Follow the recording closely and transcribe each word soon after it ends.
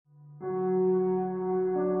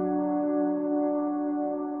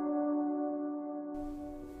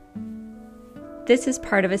This is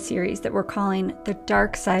part of a series that we're calling The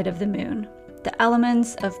Dark Side of the Moon, the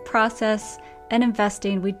elements of process and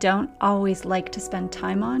investing we don't always like to spend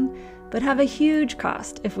time on, but have a huge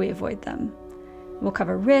cost if we avoid them. We'll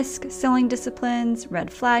cover risk, selling disciplines,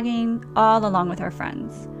 red flagging, all along with our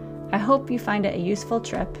friends. I hope you find it a useful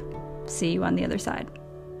trip. See you on the other side.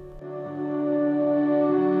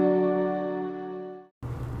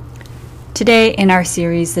 Today in our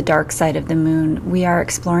series, The Dark Side of the Moon, we are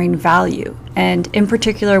exploring value, and in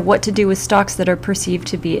particular, what to do with stocks that are perceived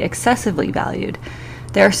to be excessively valued.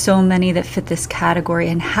 There are so many that fit this category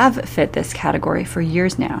and have fit this category for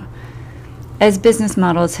years now. As business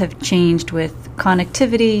models have changed with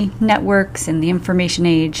connectivity, networks, and the information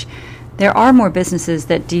age, there are more businesses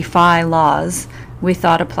that defy laws we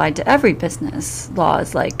thought applied to every business,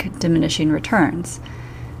 laws like diminishing returns.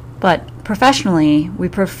 But professionally, we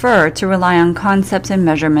prefer to rely on concepts and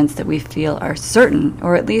measurements that we feel are certain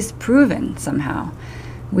or at least proven somehow.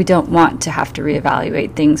 We don't want to have to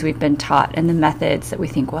reevaluate things we've been taught and the methods that we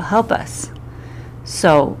think will help us.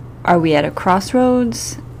 So, are we at a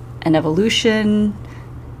crossroads, an evolution,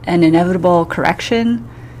 an inevitable correction?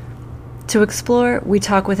 To explore, we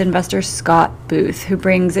talk with investor Scott Booth, who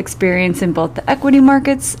brings experience in both the equity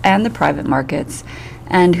markets and the private markets,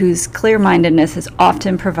 and whose clear-mindedness has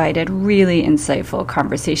often provided really insightful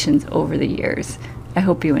conversations over the years. I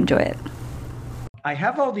hope you enjoy it. I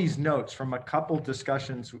have all these notes from a couple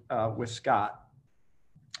discussions with Scott,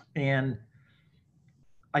 and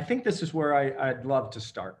I think this is where I'd love to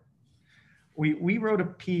start. We wrote a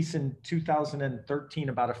piece in 2013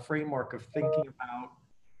 about a framework of thinking about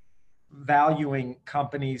valuing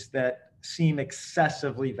companies that seem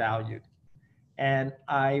excessively valued. And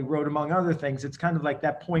I wrote, among other things, it's kind of like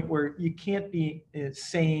that point where you can't be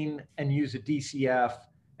sane and use a DCF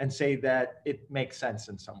and say that it makes sense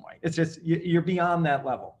in some way. It's just, you're beyond that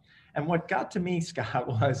level. And what got to me, Scott,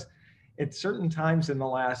 was at certain times in the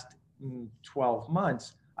last 12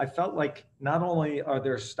 months, I felt like not only are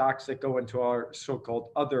there stocks that go into our so-called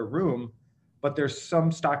other room, but there's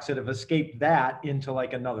some stocks that have escaped that into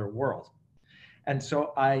like another world. And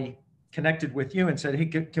so I connected with you and said, hey,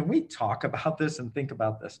 can we talk about this and think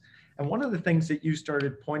about this? And one of the things that you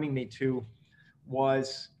started pointing me to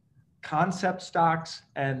was concept stocks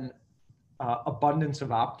and abundance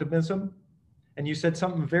of optimism. And you said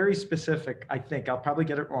something very specific, I think, I'll probably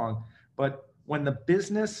get it wrong, but when the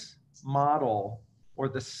business model or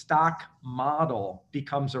the stock model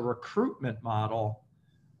becomes a recruitment model,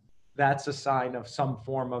 that's a sign of some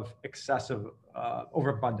form of excessive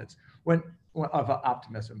overabundance of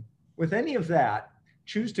optimism. With any of that,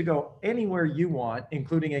 choose to go anywhere you want,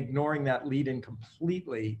 including ignoring that lead-in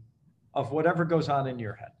completely of whatever goes on in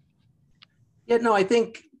your head. Yeah, no, I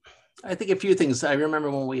think a few things. I remember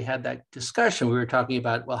when we had that discussion, we were talking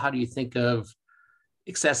about, well, how do you think of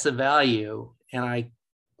excessive value? And I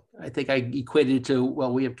think I equated it to,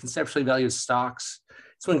 well, we have conceptually valued stocks.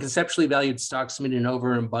 It's when conceptually valued stocks mean an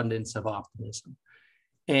overabundance of optimism.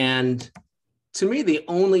 And to me, the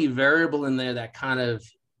only variable in there that kind of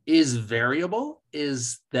is variable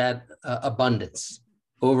is that abundance,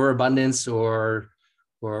 overabundance or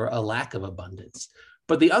a lack of abundance.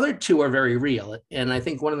 But the other two are very real. And I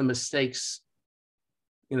think one of the mistakes,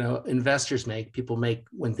 investors make, people make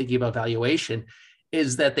when thinking about valuation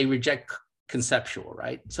is that they reject conceptual,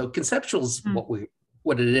 right? So conceptual is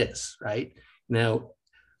what it is, right? Now,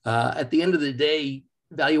 at the end of the day,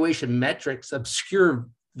 valuation metrics obscure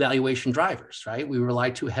valuation drivers, right? We rely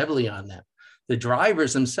too heavily on them. The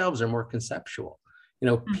drivers themselves are more conceptual.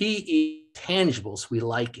 PE tangibles, we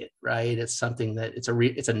like it, right? It's something that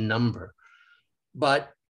it's a number,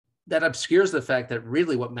 but that obscures the fact that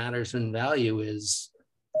really what matters in value is,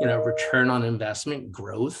 return on investment,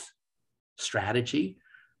 growth, strategy.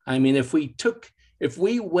 I mean, if we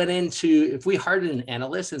hired an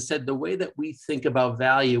analyst and said the way that we think about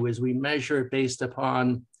value is we measure it based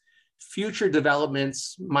upon future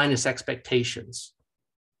developments minus expectations,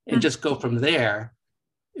 and just go from there,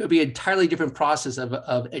 it would be an entirely different process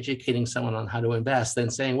of educating someone on how to invest than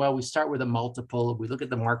saying, well, we start with a multiple, we look at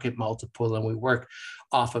the market multiple, and we work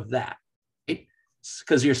off of that.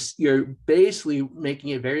 Because you're basically making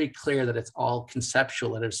it very clear that it's all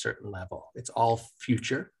conceptual at a certain level. It's all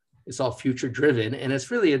future driven, and it's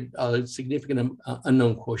really a significant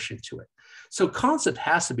unknown quotient to it. So concept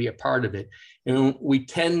has to be a part of it. And we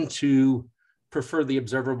tend to prefer the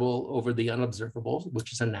observable over the unobservable,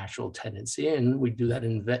 which is a natural tendency. And we do that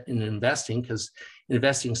in investing, because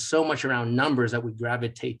investing so much around numbers that we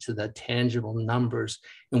gravitate to the tangible numbers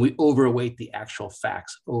and we overweight the actual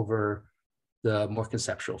facts over the more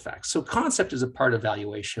conceptual facts. So concept is a part of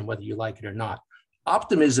valuation, whether you like it or not.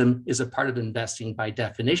 Optimism is a part of investing by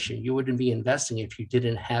definition. You wouldn't be investing if you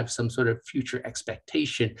didn't have some sort of future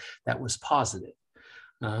expectation that was positive.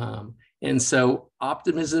 And so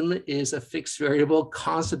optimism is a fixed variable,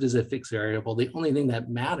 concept is a fixed variable. The only thing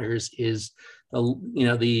that matters is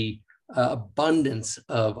the abundance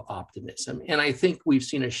of optimism. And I think we've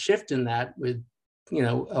seen a shift in that with,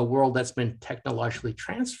 a world that's been technologically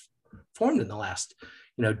transformed in the last,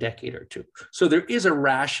 decade or two. So there is a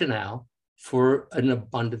rationale for an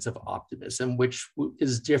abundance of optimism, which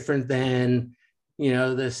is different than,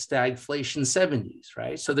 the stagflation 70s,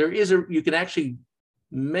 right? So you can actually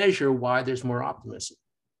measure why there's more optimism.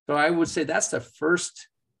 So I would say that's the first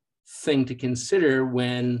thing to consider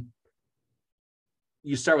when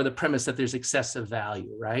you start with the premise that there's excessive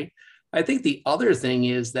value, right? I think the other thing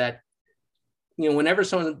is that, whenever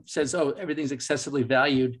someone says, oh, everything's excessively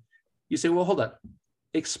valued, you say, well, hold on.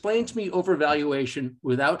 Explain to me overvaluation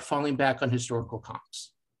without falling back on historical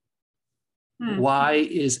comps. Why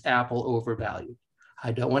is Apple overvalued?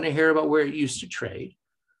 I don't want to hear about where it used to trade.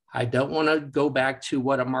 I don't want to go back to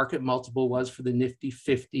what a market multiple was for the nifty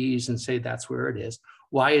 50s and say that's where it is.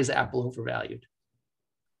 Why is Apple overvalued?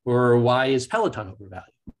 Or why is Peloton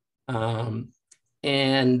overvalued?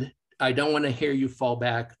 And I don't want to hear you fall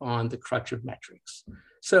back on the crutch of metrics.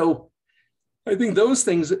 So I think those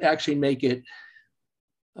things actually make it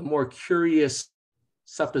a more curious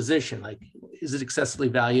supposition. Like, is it excessively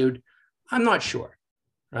valued? I'm not sure,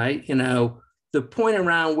 right? The point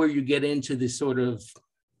around where you get into this sort of,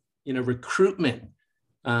 recruitment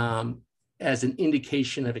as an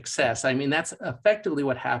indication of excess. I mean, that's effectively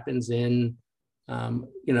what happens in,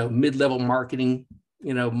 mid-level marketing,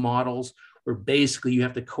 models, where basically you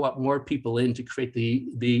have to co-opt more people in to create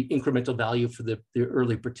the incremental value for the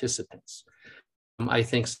early participants. I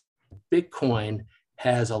think Bitcoin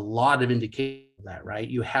has a lot of indication of that, right?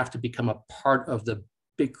 You have to become a part of the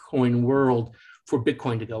Bitcoin world for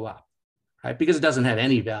Bitcoin to go up, right? Because it doesn't have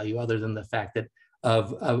any value other than the fact that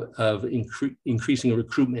of increasing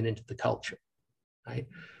recruitment into the culture, right?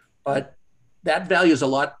 But that value is a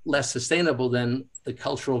lot less sustainable than the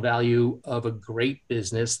cultural value of a great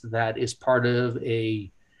business that is part of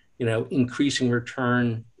a, increasing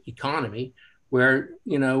return economy where,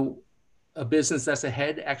 a business that's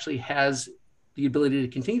ahead actually has the ability to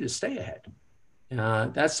continue to stay ahead.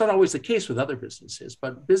 That's not always the case with other businesses,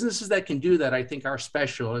 but businesses that can do that, I think, are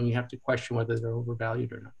special, and you have to question whether they're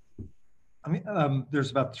overvalued or not. I mean, there's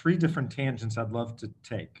about 3 different tangents I'd love to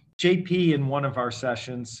take. JP in one of our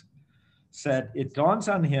sessions said it dawns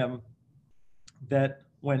on him that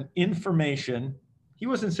when information, he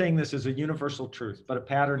wasn't saying this as a universal truth, but a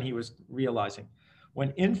pattern he was realizing. When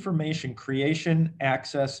information creation,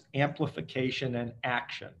 access, amplification, and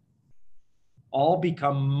action all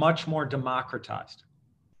become much more democratized,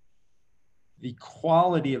 the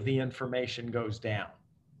quality of the information goes down.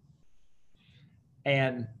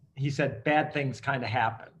 And he said bad things kind of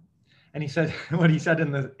happen. And he said, what he said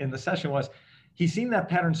in the session was, he's seen that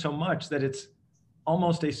pattern so much that it's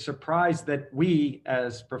almost a surprise that we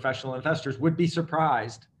as professional investors would be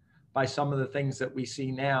surprised by some of the things that we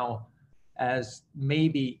see now as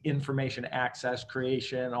maybe information access,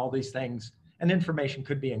 creation, all these things. And information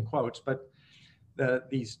could be in quotes, but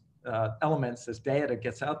these elements, this data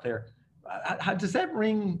gets out there. Does that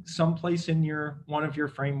ring someplace in one of your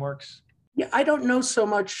frameworks? Yeah, I don't know so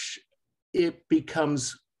much it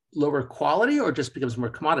becomes lower quality or just becomes more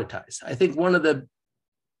commoditized. I think one of the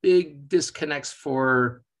big disconnects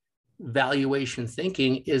for valuation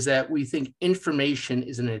thinking is that we think information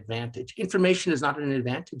is an advantage. Information is not an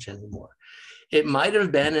advantage anymore. It might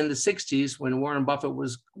have been in the 60s when Warren Buffett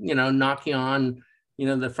was, knocking on,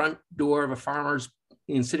 the front door of a farmer's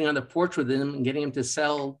and sitting on the porch with him and getting him to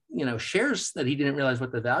sell, shares that he didn't realize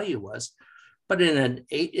what the value was. But in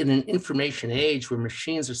an information age where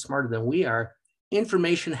machines are smarter than we are,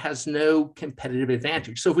 information has no competitive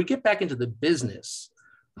advantage. So if we get back into the business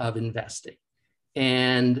of investing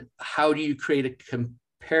and how do you create a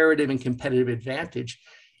comparative and competitive advantage,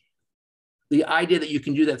 the idea that you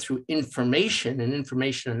can do that through information and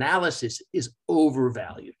information analysis is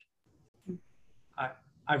overvalued.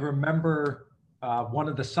 I remember one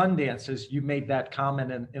of the Sundances, you made that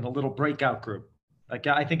comment in a little breakout group. Like,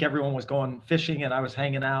 I think everyone was going fishing and I was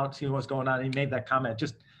hanging out, seeing what's going on. And he made that comment.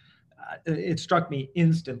 Just, it struck me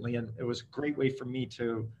instantly. And it was a great way for me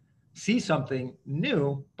to see something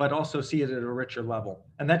new, but also see it at a richer level.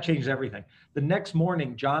 And that changed everything. The next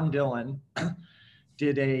morning, John Dillon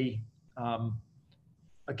did a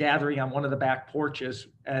gathering on one of the back porches,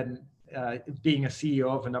 and being a CEO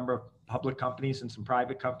of a number of public companies and some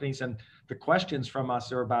private companies. And the questions from us,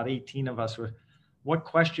 there were about 18 of us, were, what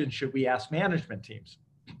questions should we ask management teams?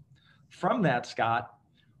 From that, Scott,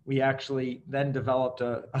 we actually then developed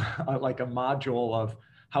like a module of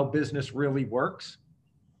how business really works,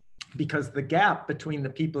 because the gap between the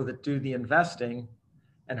people that do the investing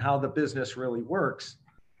and how the business really works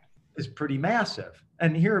is pretty massive.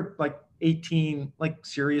 And here, like 18 like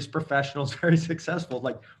serious professionals, very successful,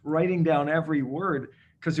 like writing down every word,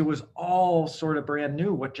 because it was all sort of brand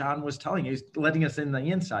new what John was telling you. He's letting us in the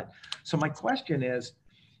inside. So my question is,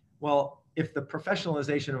 well, if the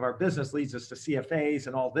professionalization of our business leads us to CFAs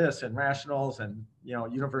and all this and rationals and, you know,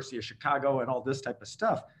 University of Chicago and all this type of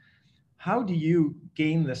stuff, how do you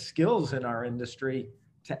gain the skills in our industry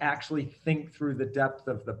to actually think through the depth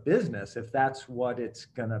of the business, if that's what it's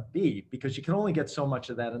going to be? Because you can only get so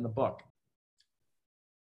much of that in the book.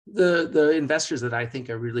 The investors that I think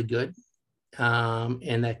are really good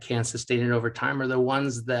and that can sustain it over time are the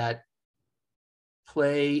ones that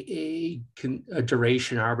play a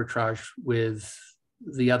duration arbitrage with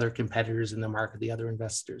the other competitors in the market, the other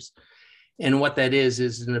investors. And what that is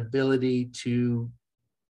an ability to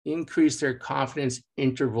increase their confidence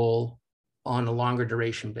interval on a longer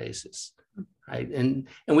duration basis, right? And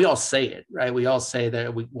we all say it, right? We all say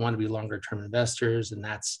that we want to be longer term investors, and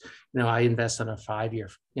that's, you know, I invest on a 5-year,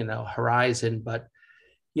 you know, horizon, but,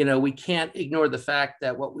 you know, we can't ignore the fact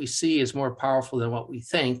that what we see is more powerful than what we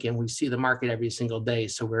think, and we see the market every single day.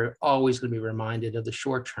 So we're always going to be reminded of the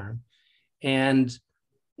short term. And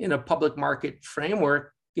in a public market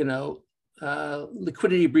framework, you know,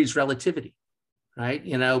 liquidity breeds relativity, right?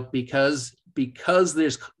 You know, because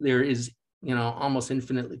there is, you know, almost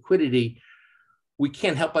infinite liquidity, we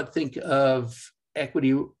can't help but think of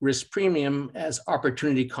equity risk premium as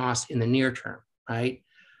opportunity cost in the near term, right?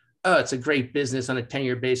 Oh, it's a great business on a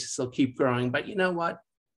 10-year basis, they'll keep growing, but you know what?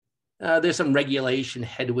 There's some regulation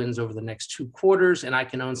headwinds over the next 2 quarters, and I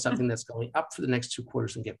can own something that's going up for the next 2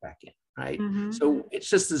 quarters and get back in, right? Mm-hmm. So it's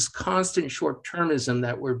just this constant short-termism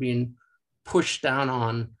that we're being pushed down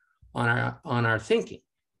on our thinking.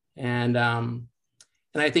 And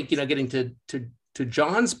I think, you know, getting to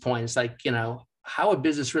John's point, it's like, you know, how a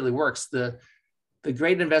business really works. The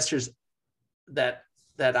great investors that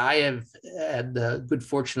I have had the good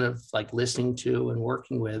fortune of like listening to and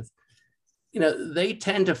working with, you know, they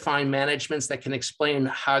tend to find managements that can explain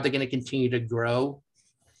how they're going to continue to grow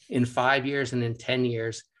in 5 years and in 10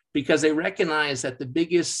 years, because they recognize that the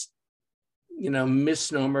biggest, you know,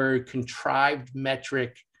 misnomer, contrived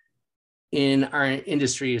metric in our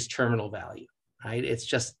industry is terminal value, right? It's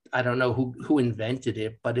just, I don't know who invented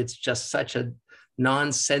it, but it's just such a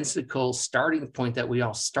nonsensical starting point that we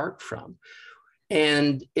all start from.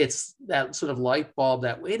 And it's that sort of light bulb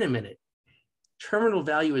that, wait a minute, terminal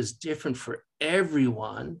value is different for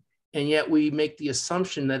everyone. And yet we make the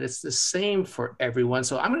assumption that it's the same for everyone.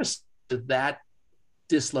 So I'm going to start that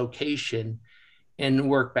dislocation and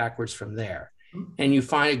work backwards from there. And you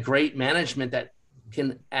find a great management that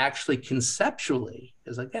can actually conceptually,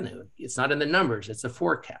 because again, it's not in the numbers, it's a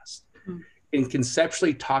forecast, and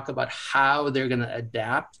conceptually talk about how they're going to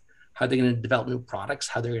adapt, how they're going to develop new products,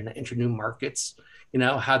 how they're going to enter new markets, you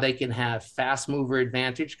know, how they can have fast mover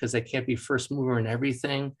advantage because they can't be first mover in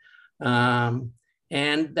everything, and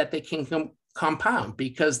that they can compound,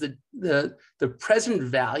 because the present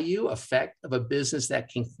value effect of a business that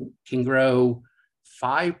can grow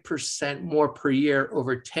 5% more per year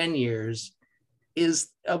over 10 years is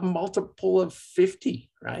a multiple of 50,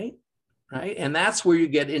 right? And that's where you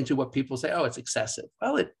get into what people say, oh, it's excessive.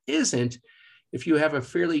 Well, it isn't. If you have a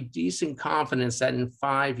fairly decent confidence that in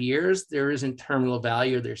 5 years, there isn't terminal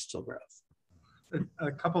value, there's still growth.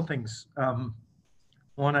 A couple things.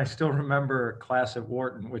 One, I still remember a class at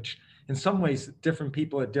Wharton, which in some ways, different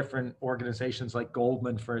people at different organizations like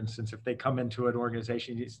Goldman, for instance, if they come into an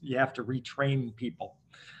organization, you have to retrain people,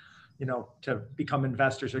 you know, to become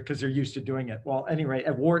investors because they're used to doing it. Well, anyway,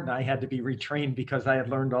 at Wharton, I had to be retrained because I had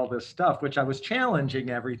learned all this stuff, which I was challenging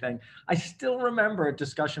everything. I still remember a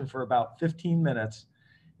discussion for about 15 minutes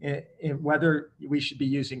in whether we should be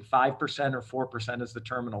using 5% or 4% as the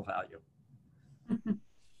terminal value.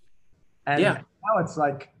 And yeah, now it's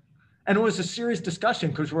like, and it was a serious discussion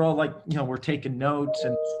because we're all like, you know, we're taking notes,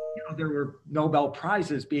 and you know, there were Nobel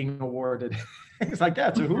Prizes being awarded, things like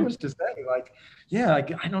that. So who was to say, like, yeah,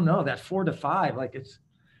 like, I don't know, that 4 to 5, like, it's a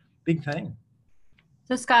big thing.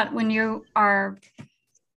 So Scott, when you are,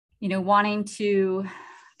 you know, wanting to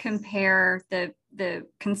compare the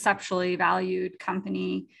conceptually valued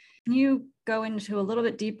company, can you go into a little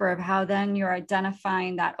bit deeper of how then you're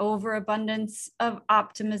identifying that overabundance of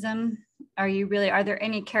optimism? Are there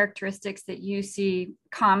any characteristics that you see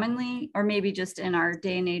commonly, or maybe just in our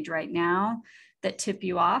day and age right now, that tip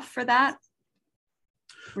you off for that?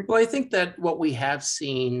 Well, I think that what we have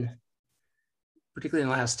seen, particularly in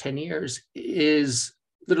the last 10 years, is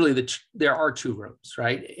literally there are two rooms,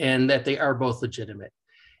 right? And that they are both legitimate.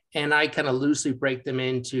 And I kind of loosely break them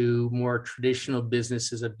into more traditional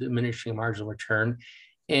businesses of diminishing marginal return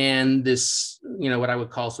and this, what I would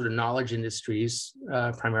call sort of knowledge industries,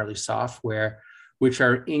 primarily software, which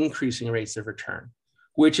are increasing rates of return,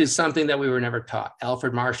 which is something that we were never taught.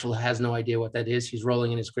 Alfred Marshall has no idea what that is. He's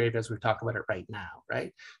rolling in his grave as we talk about it right now,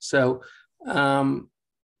 right? So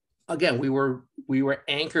again, we were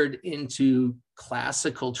anchored into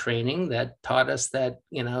classical training that taught us that,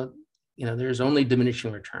 there's only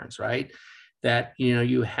diminishing returns, right? That,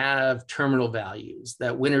 you have terminal values,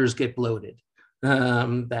 that winners get bloated,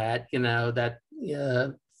 that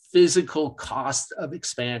physical cost of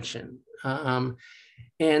expansion.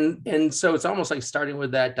 And so it's almost like starting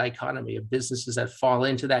with that dichotomy of businesses that fall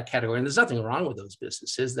into that category. And there's nothing wrong with those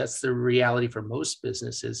businesses. That's the reality for most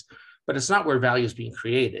businesses, but it's not where value is being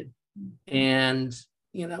created. And,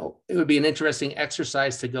 it would be an interesting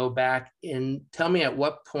exercise to go back and tell me at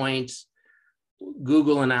what point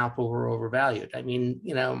Google and Apple were overvalued. I mean,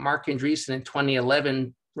 Mark Andreessen in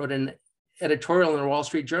 2011 wrote an editorial in the Wall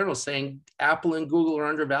Street Journal saying Apple and Google are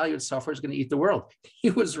undervalued. Software is going to eat the world. He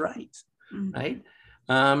was right, right?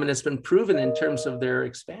 And it's been proven in terms of their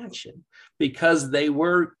expansion because they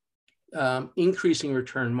were increasing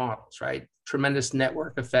return models, right? Tremendous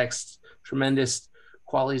network effects, tremendous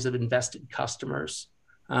qualities of invested customers.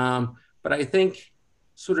 But I think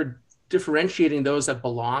sort of differentiating those that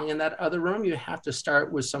belong in that other room, you have to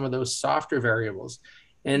start with some of those softer variables.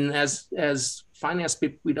 And as finance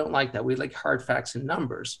people, we don't like that. We like hard facts and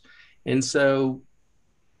numbers. And so,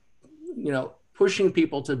 pushing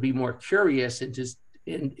people to be more curious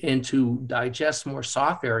and to digest more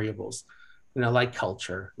soft variables, like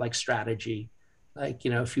culture, like strategy, like,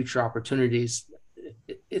 future opportunities,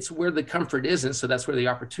 it's where the comfort is. And so that's where the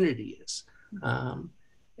opportunity is.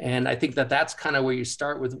 And I think that that's kind of where you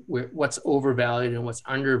start with what's overvalued and what's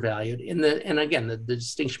undervalued. And again, the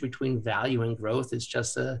distinction between value and growth is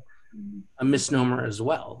just a misnomer as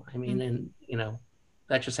well. I mean, and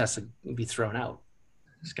that just has to be thrown out.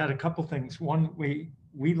 It's got a couple things. One, we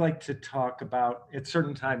like to talk about at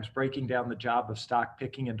certain times breaking down the job of stock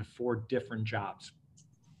picking into 4 different jobs.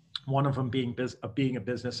 One of them being a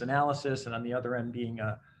business analysis, and on the other end being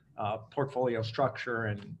a portfolio structure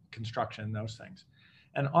and construction and those things.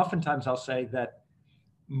 And oftentimes I'll say that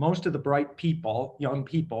most of the bright people, young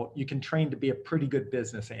people, you can train to be a pretty good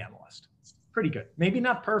business analyst. Pretty good. Maybe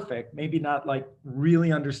not perfect, maybe not like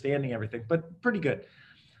really understanding everything, but pretty good.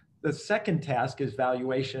 The second task is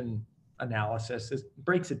valuation analysis. It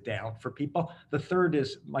breaks it down for people. The third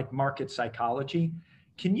is like market psychology.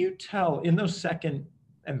 Can you tell in those second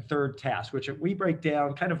and third tasks, which we break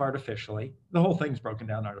down kind of artificially, the whole thing's broken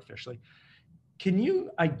down artificially, can you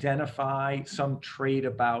identify some trait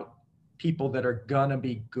about people that are gonna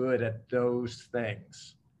be good at those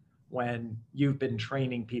things when you've been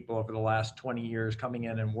training people over the last 20 years, coming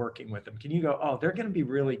in and working with them? Can you go, oh, they're gonna be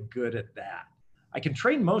really good at that? I can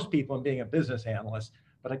train most people in being a business analyst,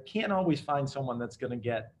 but I can't always find someone that's gonna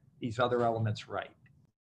get these other elements right.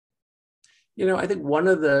 I think one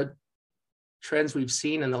of the trends we've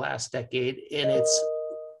seen in the last decade, and it's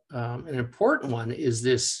an important one, is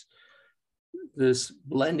this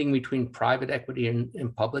blending between private equity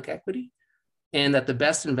and public equity, and that the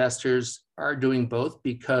best investors are doing both,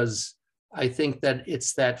 because I think that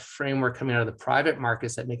it's that framework coming out of the private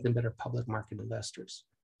markets that make them better public market investors.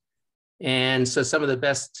 And so some of the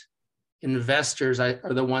best investors are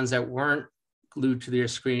the ones that weren't glued to their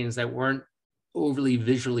screens, that weren't overly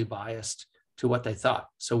visually biased to what they thought.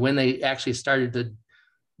 So when they actually started to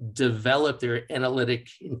develop their analytic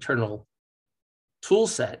internal tool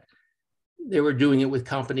set, they were doing it with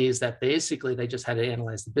companies that basically they just had to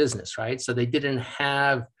analyze the business, right? So they didn't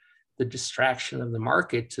have the distraction of the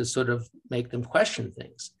market to sort of make them question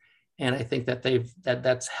things. And I think that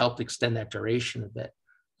that's helped extend that duration a bit.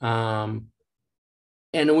 And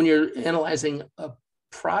when you're analyzing a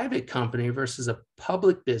private company versus a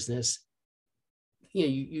public business,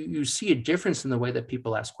 you see a difference in the way that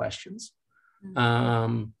people ask questions.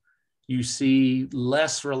 You see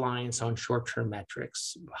less reliance on short-term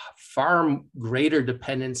metrics, far greater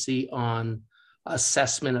dependency on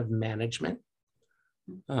assessment of management,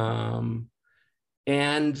 and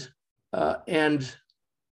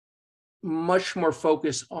much more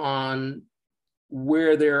focus on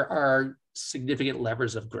where there are significant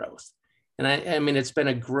levers of growth. And I mean, it's been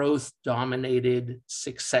a growth-dominated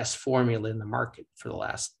success formula in the market for the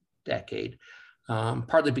last decade,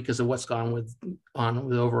 partly because of what's gone on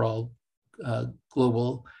with overall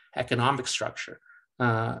global economic structure.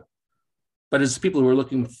 But as people who are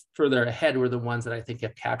looking further ahead were the ones that I think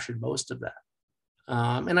have captured most of that.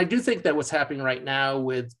 And I do think that what's happening right now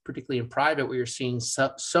with, particularly in private, where you're seeing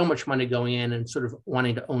so much money going in and sort of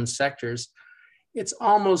wanting to own sectors, it's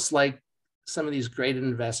almost like some of these great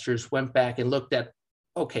investors went back and looked at,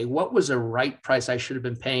 okay, what was the right price I should have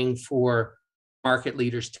been paying for market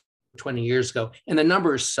leaders 20 years ago? And the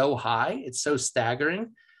number is so high, it's so staggering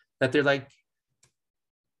that they're like,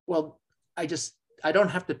 well, I don't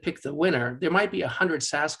have to pick the winner. There might be 100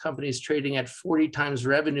 SaaS companies trading at 40 times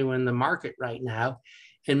revenue in the market right now,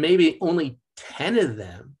 and maybe only 10 of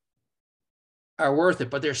them are worth it,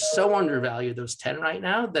 but they're so undervalued, those 10 right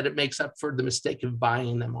now, that it makes up for the mistake of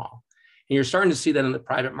buying them all. And you're starting to see that in the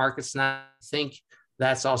private markets now. I think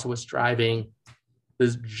that's also what's driving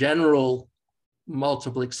this general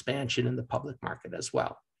multiple expansion in the public market as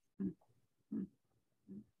well.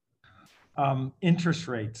 Interest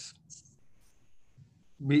rates.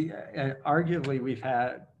 Arguably, we've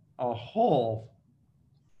had a whole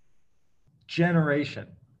generation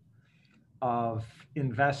of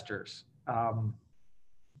investors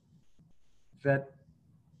that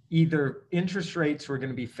either interest rates were going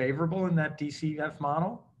to be favorable in that DCF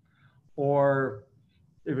model, or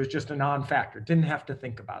it was just a non-factor, didn't have to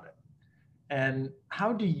think about it. And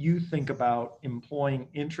how do you think about employing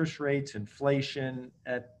interest rates, inflation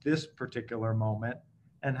at this particular moment?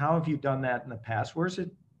 And how have you done that in the past? Where's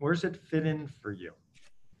it fit in for you?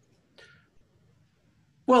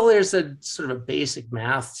 Well, there's a sort of a basic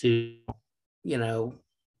math to,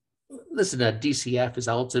 listen, a DCF is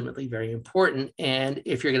ultimately very important. And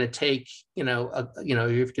if you're going to take, if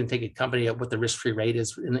you can take a company at what the risk-free rate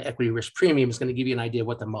is and the equity risk premium is going to give you an idea of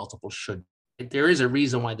what the multiple should be. There is a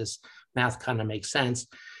reason why this math kind of makes sense.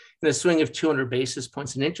 And a swing of 200 basis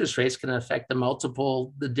points in interest rates can affect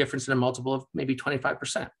the difference in a multiple of maybe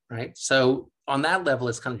 25%, right? So on that level,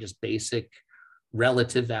 it's kind of just basic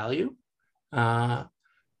relative value. But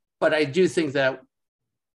I do think that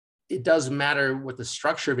it does matter what the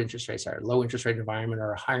structure of interest rates are, low interest rate environment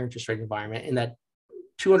or a higher interest rate environment, and that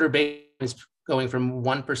 200 basis points going from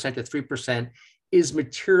 1% to 3% is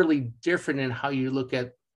materially different in how you look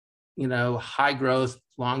at, high growth,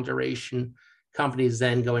 long duration companies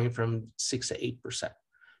then going from 6 to 8%.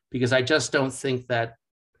 Because I just don't think that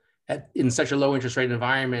in such a low interest rate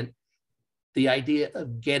environment, the idea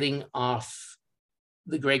of getting off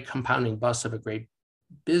the great compounding bus of a great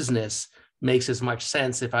business makes as much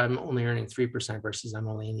sense if I'm only earning 3% versus I'm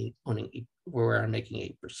only owning where I'm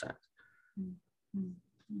making 8%.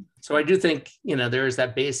 So I do think, there is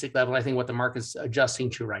that basic level. I think what the market's adjusting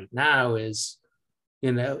to right now is,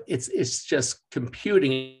 it's just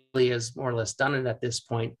computing is more or less done it at this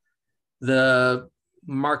point. The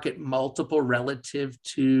market multiple relative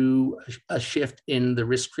to a shift in the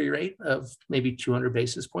risk-free rate of maybe 200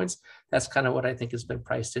 basis points. That's kind of what I think has been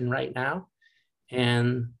priced in right now.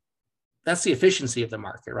 And that's the efficiency of the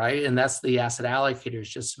market, right? And that's the asset allocators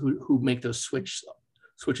just who make those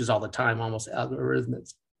switches all the time, almost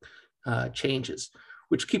algorithmic changes,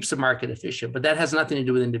 which keeps the market efficient. But that has nothing to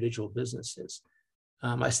do with individual businesses.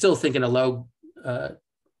 I still think in a low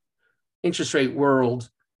interest rate world,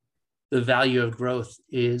 the value of growth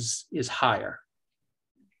is higher.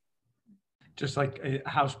 Just like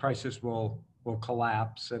house prices will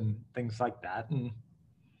collapse and things like that. And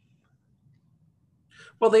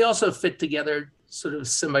well, they also fit together sort of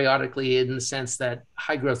symbiotically in the sense that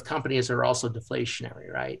high growth companies are also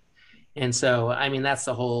deflationary, right? And so, I mean, that's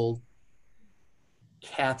the whole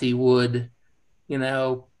Kathy Wood,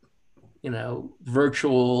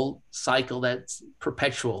 virtual cycle, that's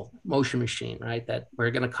perpetual motion machine, right? That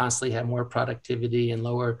we're going to constantly have more productivity and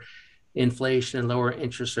lower inflation and lower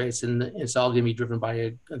interest rates. And it's all going to be driven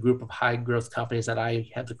by a group of high growth companies that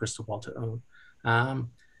I have the crystal ball to own.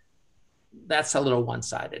 That's a little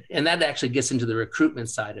one-sided. And that actually gets into the recruitment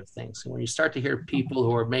side of things. And when you start to hear people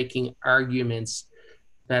who are making arguments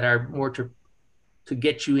that are more to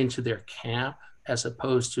get you into their camp, as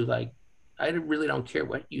opposed to like, I really don't care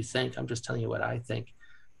what you think, I'm just telling you what I think.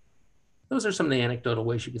 Those are some of the anecdotal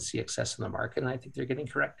ways you can see excess in the market, and I think they're getting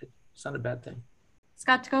corrected. It's not a bad thing.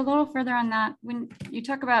 Scott, to go a little further on that, when you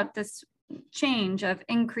talk about this change of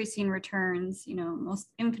increasing returns, most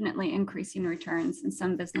infinitely increasing returns in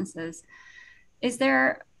some businesses, is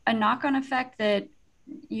there a knock-on effect that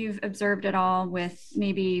you've observed at all with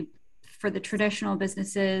maybe for the traditional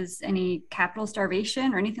businesses, any capital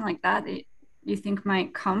starvation or anything like that you think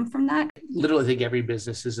might come from that? Literally, I think every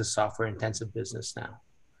business is a software intensive business now.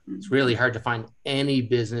 It's really hard to find any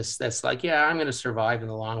business that's like, yeah, I'm going to survive in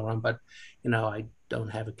the long run, but I don't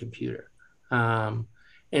have a computer.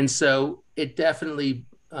 And so it definitely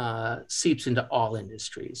seeps into all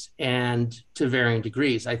industries and to varying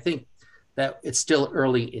degrees. I think that it's still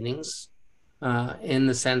early innings in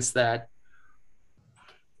the sense that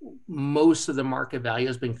most of the market value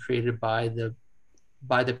has been created by the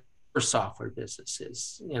software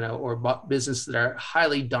businesses, or businesses that are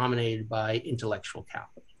highly dominated by intellectual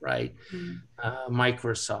capital, right?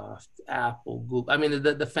 Microsoft, Apple, Google. I mean,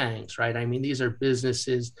 the FANGs, right? I mean, these are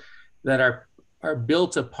businesses that are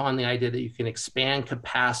built upon the idea that you can expand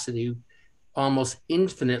capacity almost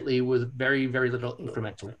infinitely with very, very little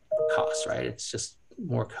incremental costs, right? It's just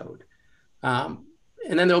more code. And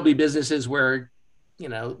then there'll be businesses where,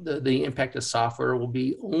 the impact of software will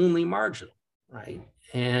be only marginal, right?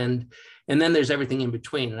 And then there's everything in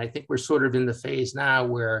between. And I think we're sort of in the phase now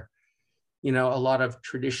where, a lot of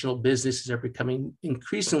traditional businesses are becoming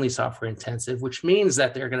increasingly software intensive, which means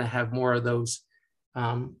that they're going to have more of those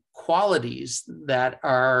qualities that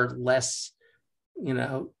are less,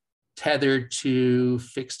 tethered to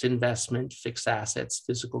fixed investment, fixed assets,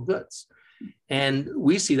 physical goods. And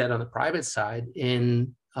we see that on the private side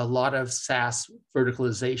in a lot of SaaS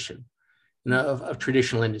verticalization, of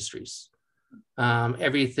traditional industries.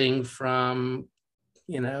 Everything from,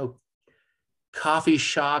 coffee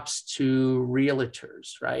shops to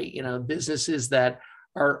realtors, right? Businesses that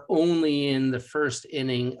are only in the first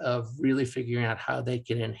inning of really figuring out how they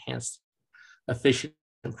can enhance efficiency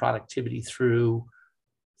and productivity through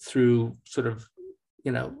sort of,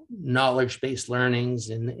 knowledge-based learnings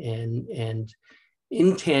and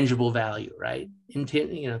intangible value, right?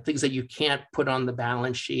 Things that you can't put on the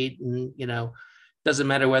balance sheet, and doesn't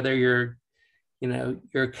matter whether you're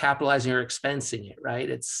capitalizing or expensing it, right?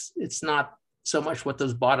 It's not so much what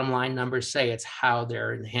those bottom line numbers say, it's how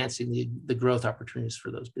they're enhancing the growth opportunities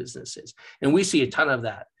for those businesses. And we see a ton of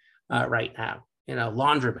that right now.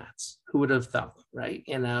 Laundromats, who would have thought, right?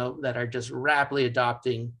 That are just rapidly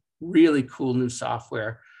adopting really cool new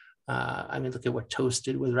software. I mean, look at what Toast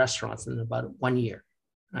did with restaurants in about 1 year,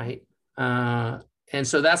 right? And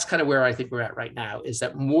so that's kind of where I think we're at right now, is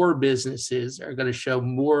that more businesses are going to show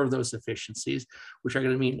more of those efficiencies, which are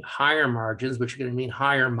going to mean higher margins, which are going to mean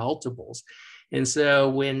higher multiples. And so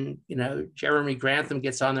when, Jeremy Grantham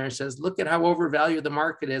gets on there and says, look at how overvalued the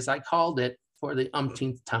market is, I called it for the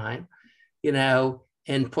umpteenth time,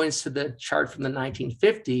 and points to the chart from the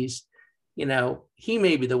 1950s, he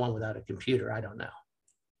may be the one without a computer. I don't know.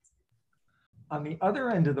 On the other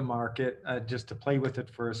end of the market, just to play with it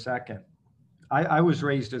for a second, I was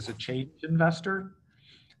raised as a change investor,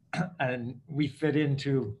 and we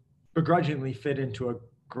begrudgingly fit into a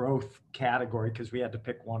growth category because we had to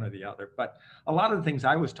pick one or the other. But a lot of the things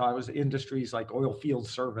I was taught was industries like oil field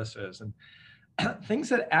services and things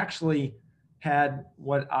that actually had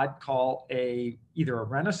what I'd call either a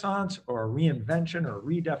renaissance or a reinvention or a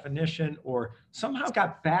redefinition, or somehow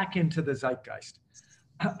got back into the zeitgeist.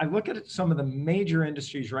 I look at some of the major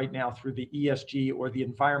industries right now through the ESG or the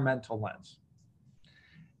environmental lens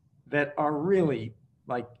that are really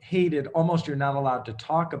like hated. Almost you're not allowed to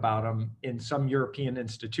talk about them in some European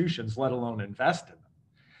institutions, let alone invest in them.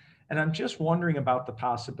 And I'm just wondering about the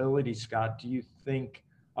possibility, Scott. Do you think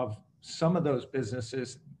of some of those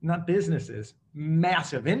businesses, not businesses,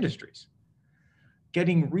 massive industries,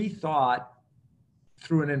 getting rethought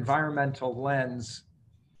through an environmental lens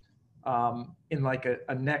in like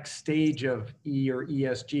a next stage of E or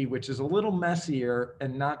ESG, which is a little messier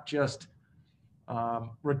and not just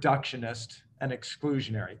reductionist and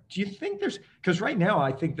exclusionary? Do you think because right now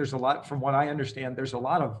I think there's a lot, from what I understand, there's a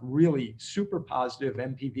lot of really super positive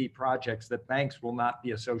MPV projects that banks will not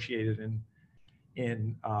be associated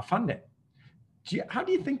in funding. How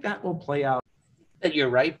do you think that will play out? That you're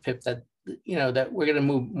right, Pip, that that we're going to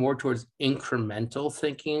move more towards incremental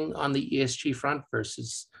thinking on the ESG front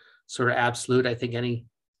versus sort of absolute. I think any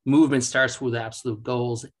movement starts with absolute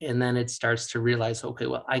goals, and then it starts to realize, okay,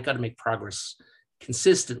 well, I got to make progress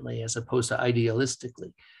consistently as opposed to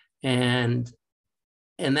idealistically. And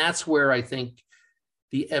that's where I think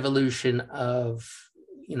the evolution of,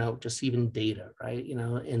 just even data, right?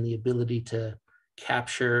 And the ability to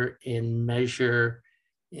capture and measure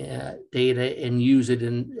data and use it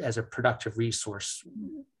as a productive resource,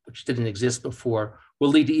 which didn't exist before, will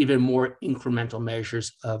lead to even more incremental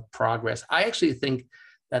measures of progress. I actually think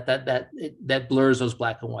that blurs those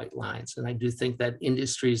black and white lines. And I do think that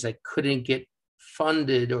industries that couldn't get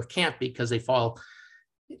funded or can't because they fall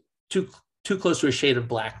too close to a shade of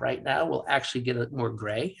black right now will actually get a more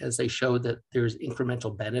gray as they show that there's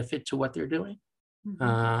incremental benefit to what they're doing.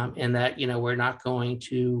 Mm-hmm. And that, we're not going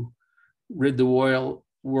to rid the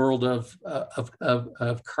world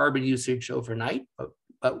of carbon usage overnight, but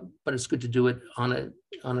but it's good to do it on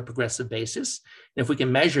a progressive basis. And if we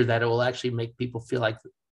can measure that, it will actually make people feel like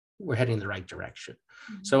we're heading in the right direction.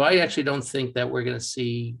 Mm-hmm. So I actually don't think that we're going to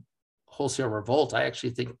see wholesale revolt. I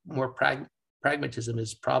actually think more pragmatism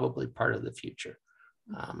is probably part of the future.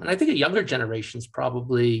 And I think a younger generation is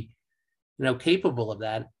probably, capable of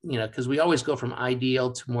that, because we always go from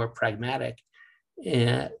ideal to more pragmatic,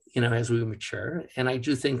 as we mature. And I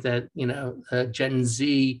do think that, Gen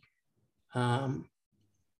Z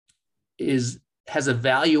has a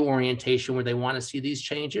value orientation where they want to see these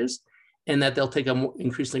changes, and that they'll take a more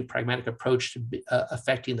increasingly pragmatic approach to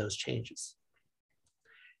affecting those changes.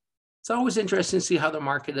 It's always interesting to see how the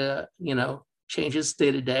market, changes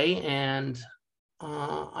day to day. And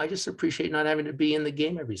I just appreciate not having to be in the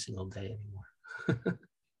game every single day anymore.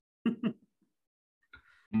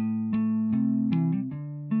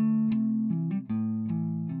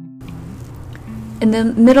 In the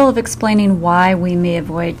middle of explaining why we may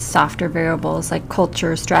avoid softer variables like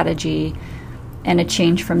culture, strategy, and a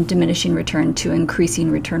change from diminishing return to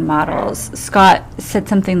increasing return models, Scott said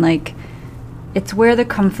something like, "It's where the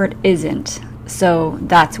comfort isn't, so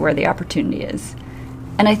that's where the opportunity is."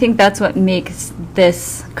 And I think that's what makes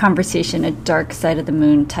this conversation a dark side of the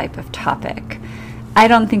moon type of topic. I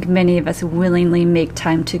don't think many of us willingly make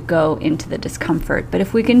time to go into the discomfort, but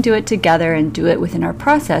if we can do it together and do it within our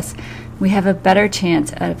process, we have a better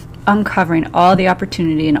chance of uncovering all the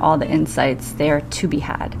opportunity and all the insights there to be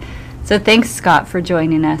had. So thanks, Scott, for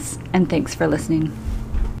joining us, and thanks for listening.